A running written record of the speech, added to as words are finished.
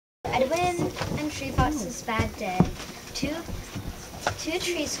Tree Fox's bad day. Two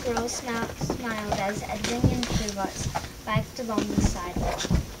tree squirrels smiled as Edwin and Tree Fox biked along the sidewalk.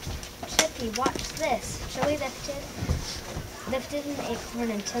 Chippy, watch this. Joey lifted an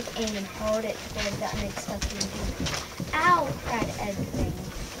acorn and took aim and hurled it toward the unexpected intruder. Ow! Cried Edwin.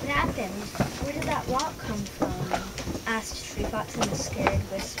 What happened? Where did that rock come from? Asked Tree Fox in a scared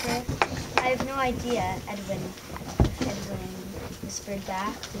whisper. I have no idea, Edwin whispered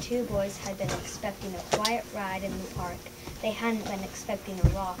back. The two boys had been expecting a quiet ride in the park. They hadn't been expecting a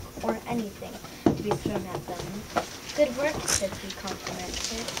rock or anything to be thrown at them. Good work, Chippy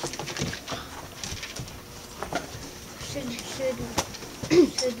complimented.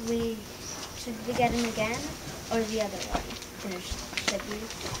 Should we get him again, or the other one? Finished Chippy.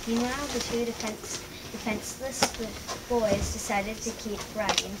 Meanwhile, the two defenseless boys decided to keep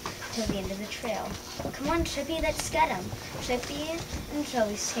riding till the end of the trail. Come on, Chippy, let's get him. Chippy and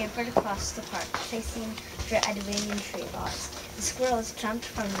Joey scampered across the park, chasing after Edwin and Tree Fox. The squirrels jumped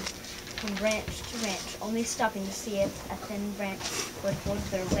from branch to branch, only stopping to see if a thin branch would hold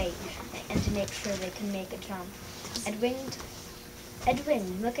their weight and to make sure they could make a jump.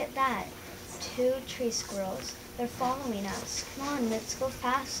 Edwin, look at that. 2 tree squirrels. They're following us. Come on, let's go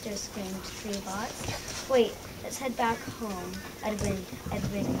faster, screamed Tree Fox. Wait, let's head back home, Edwin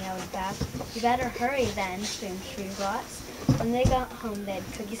yelled back. You better hurry then, screamed Tree Fox. When they got home, they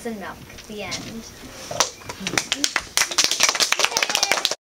had cookies and milk. The end.